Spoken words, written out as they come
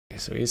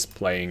so he's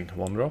playing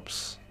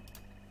 1-drops.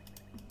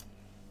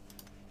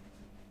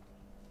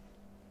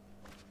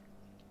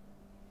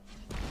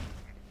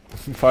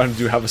 Why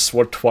do you have a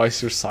sword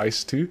twice your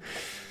size too?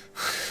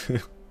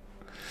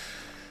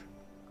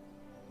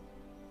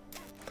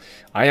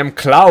 I am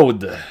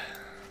Cloud.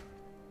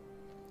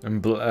 I'm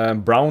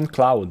Brown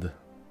Cloud.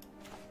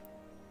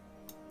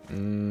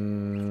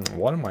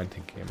 What am I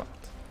thinking about?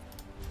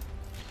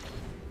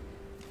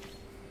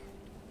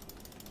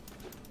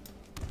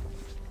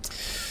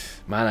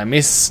 Man, I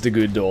miss the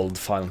good old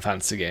Final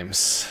Fantasy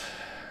games.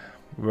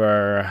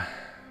 Where...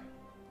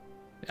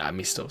 yeah, I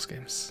miss those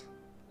games.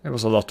 It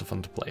was a lot of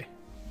fun to play.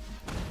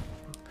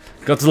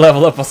 Got to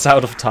level up us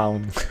out of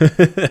town.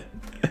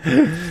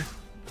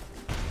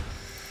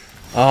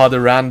 Ah, the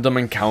random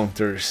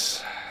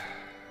encounters.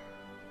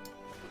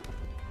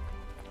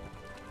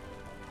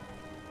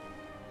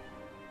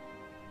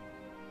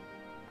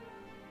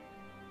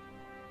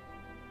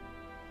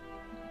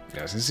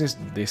 Yeah, since it's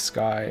this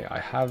guy,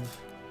 I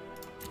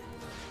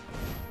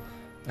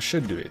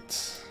should do it.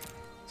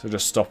 So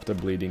just stop the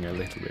bleeding a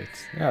little bit.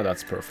 Yeah,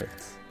 that's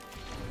perfect.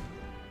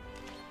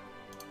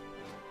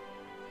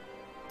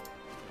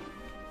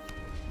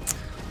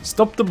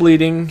 Stop the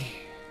bleeding.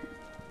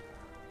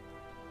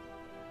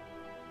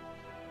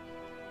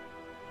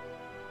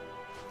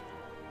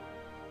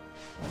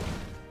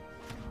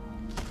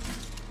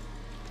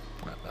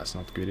 Well, that's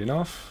not good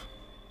enough.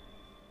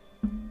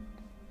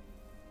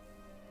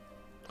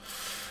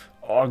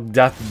 Oh,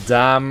 that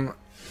damn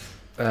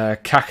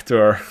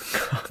cactuar.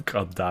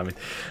 God damn it.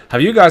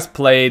 Have you guys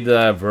played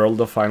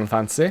World of Final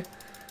Fantasy?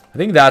 I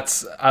think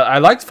that's... I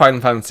liked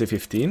Final Fantasy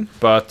 15,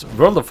 but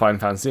World of Final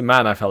Fantasy,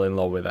 man, I fell in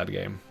love with that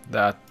game.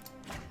 That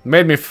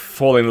made me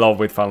fall in love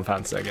with Final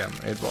Fantasy again.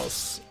 It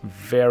was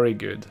very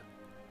good.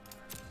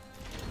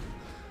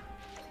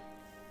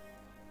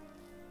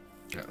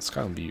 Yeah, it's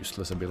kind of a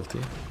useless ability.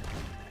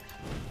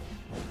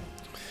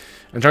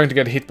 I'm trying to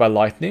get hit by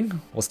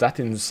lightning. Was that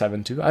in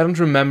 7-2? I don't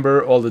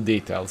remember all the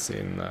details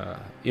in...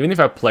 even if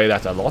I play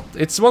that a lot.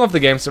 It's one of the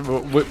games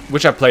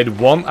which I played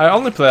one... I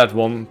only play that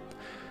one...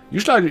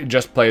 Usually I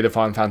just play the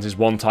Final Fantasies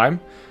one time.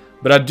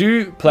 But I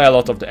do play a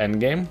lot of the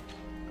endgame.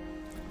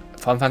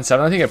 Final Fantasy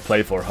 7, I think I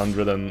played for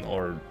 100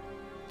 or...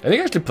 I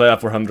think I actually played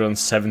that for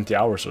 170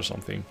 hours or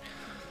something.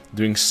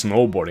 Doing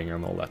snowboarding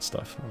and all that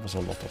stuff. It was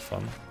a lot of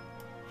fun.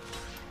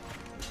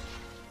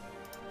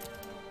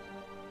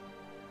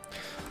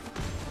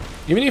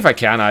 Even if I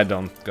can, I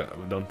don't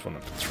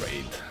want to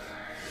trade.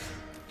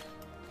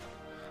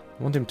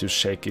 I want him to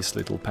shake his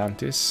little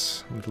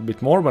panties a little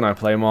bit more when I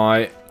play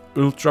my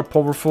ultra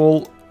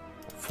powerful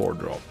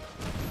 4-drop.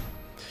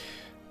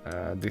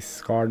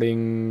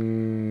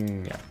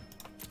 Discarding... yeah.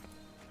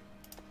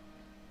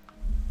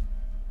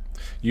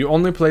 You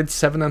only played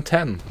 7 and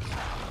 10.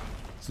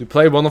 So you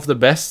played one of the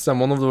best and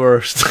one of the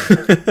worst.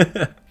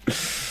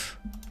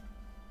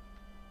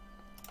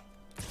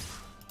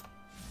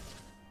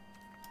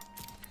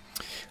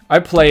 I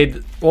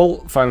played all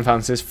Final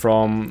Fantasies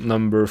from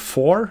number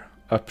 4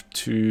 up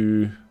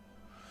to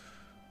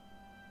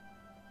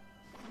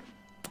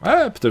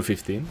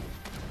 15.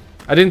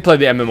 I didn't play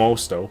the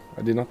MMOs though.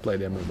 I did not play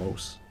the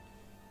MMOs.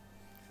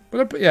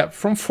 But yeah,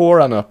 from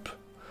 4 and up.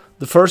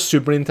 The first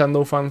Super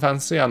Nintendo Final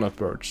Fantasy and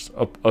upwards.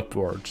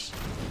 Upwards.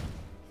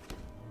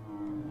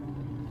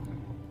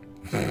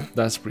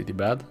 That's pretty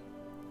bad.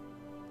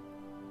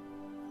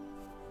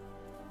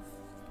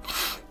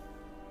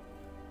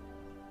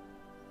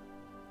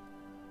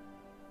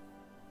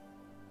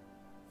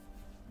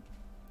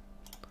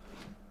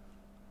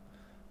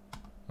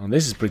 And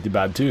this is pretty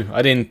bad too.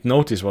 I didn't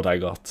notice what I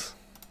got.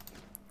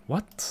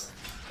 What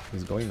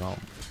is going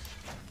on?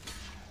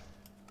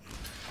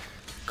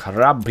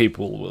 Crab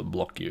people will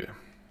block you.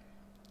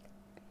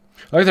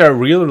 Like they're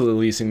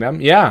re-releasing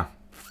them. Yeah.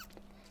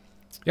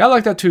 Yeah, I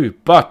like that too.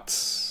 But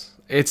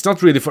it's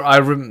not really for...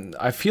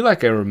 I feel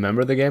like I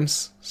remember the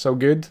games so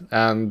good.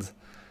 And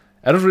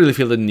I don't really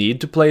feel the need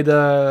to play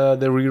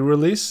the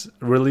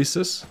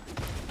releases.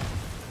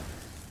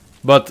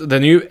 But the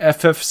new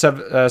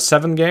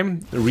FF7 game,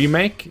 the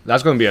remake,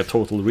 that's going to be a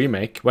total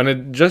remake. When I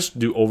just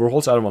do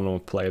overhauls, I don't want to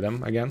play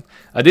them again.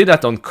 I did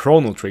that on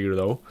Chrono Trigger,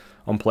 though,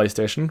 on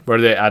PlayStation, where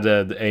they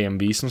added A and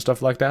Bs and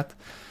stuff like that.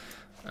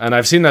 And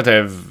I've seen that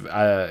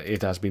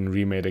it has been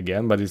remade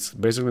again, but it's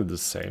basically the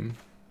same.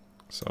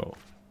 So,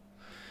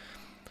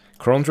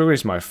 Chrono Trigger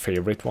is my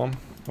favorite one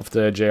of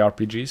the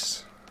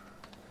JRPGs.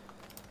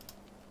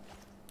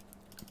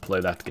 Play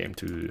that game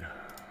to...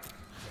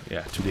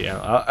 yeah, to the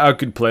end. I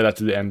could play that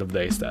to the end of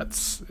days.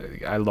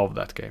 I love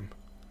that game.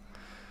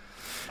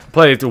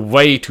 Played it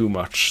way too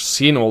much.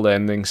 Seen all the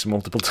endings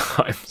multiple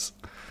times.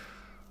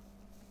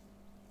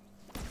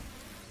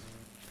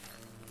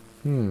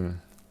 Untap.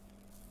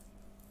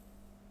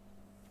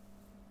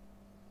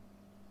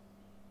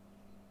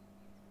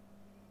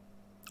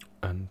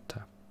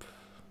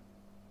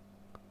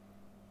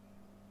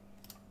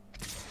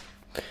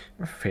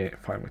 I'm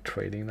fine with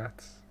trading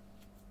that.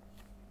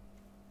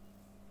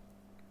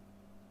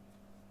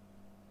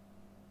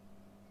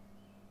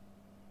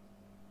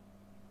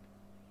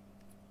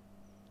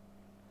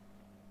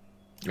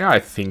 Yeah, I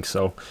think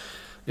so.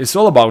 It's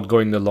all about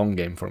going the long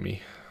game for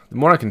me. The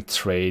more I can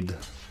trade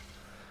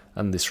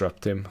and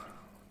disrupt him,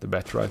 the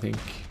better, I think.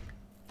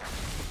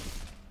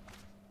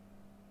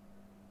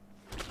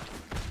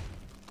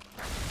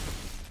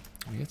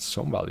 I get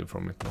some value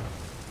from it, though.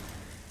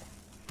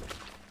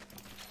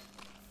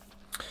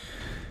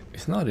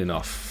 It's not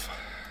enough.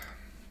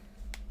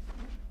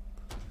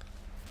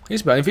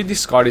 He's bad. If he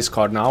discards his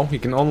card now,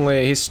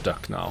 he's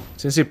stuck now.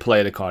 Since he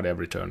played the card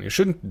every turn. You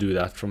shouldn't do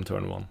that from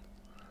turn 1.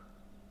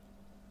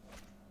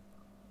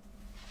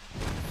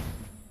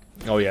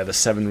 Oh yeah, the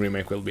 7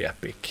 remake will be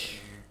epic.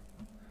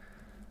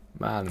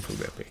 Man, it will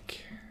be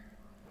epic.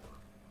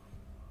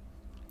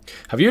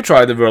 Have you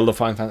tried the World of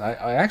Final Fantasy?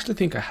 I actually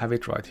think I have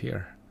it right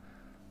here.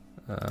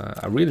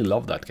 I really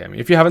love that game.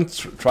 If you haven't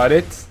tried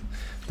it,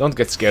 don't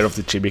get scared of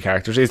the chibi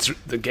characters.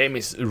 The game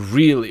is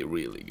really,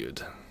 really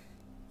good.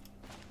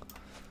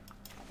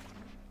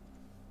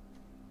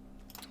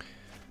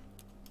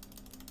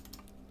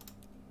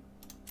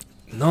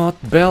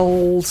 Not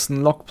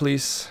Belzenlok,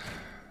 please.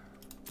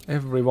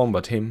 Everyone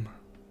but him.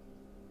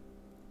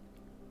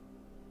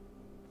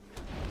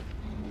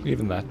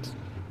 Even that.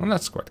 Well,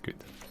 that's quite good.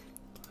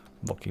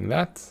 Blocking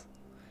that.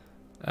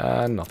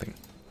 And nothing.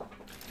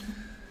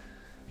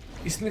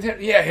 Isn't it here?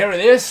 Yeah, here it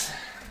is.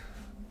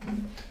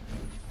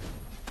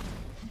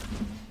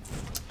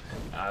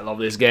 I love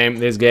this game.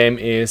 This game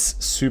is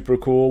super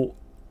cool.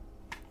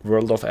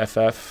 World of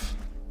FF.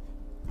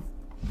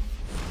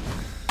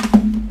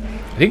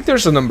 I think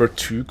there's a number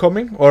 2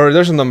 coming, or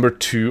there's a number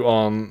 2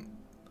 on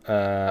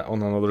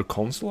another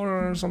console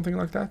or something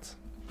like that.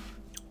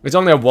 It's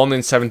only a 1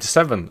 in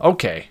 77.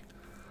 Okay.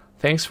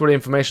 Thanks for the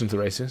information,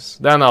 Therasis.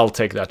 Then I'll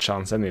take that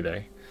chance any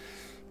day.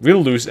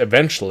 We'll lose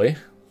eventually,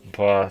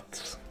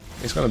 but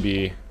it's gonna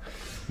be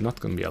not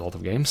gonna be a lot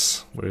of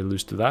games where you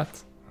lose to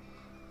that.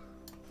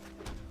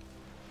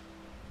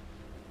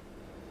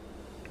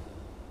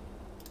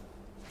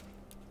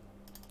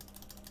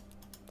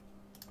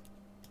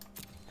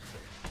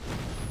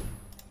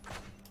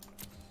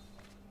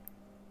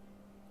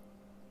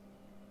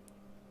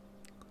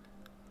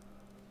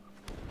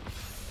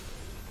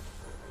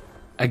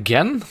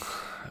 Again?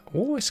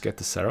 Always get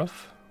the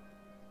Seraph.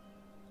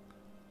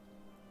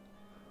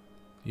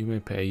 You may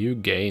pay, you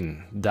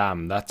gain.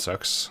 Damn, that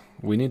sucks.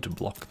 We need to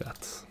block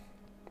that.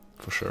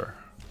 For sure.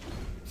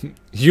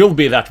 You'll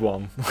be that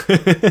one.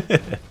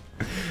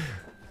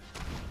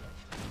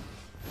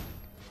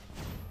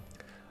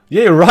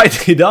 Yeah, you're right,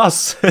 he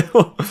does.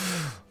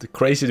 The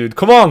crazy dude.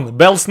 Come on,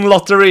 Belsen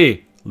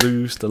lottery.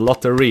 Lose the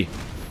lottery.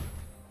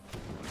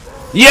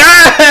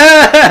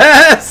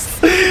 Yes!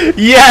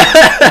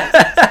 Yes!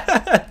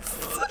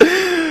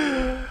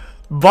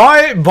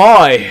 Bye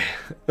bye.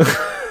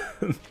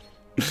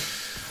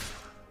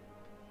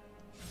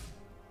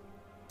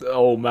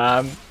 Oh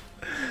man.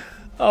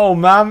 Oh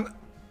man.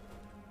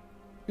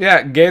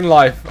 Yeah, gain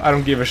life. I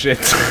don't give a shit.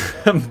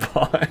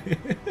 Bye.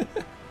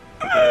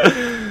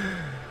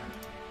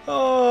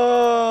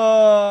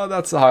 Oh,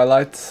 that's a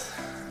highlight.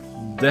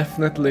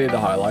 Definitely the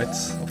highlight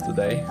of the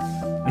day.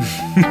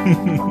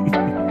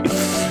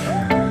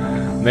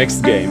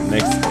 Next game,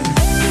 next game.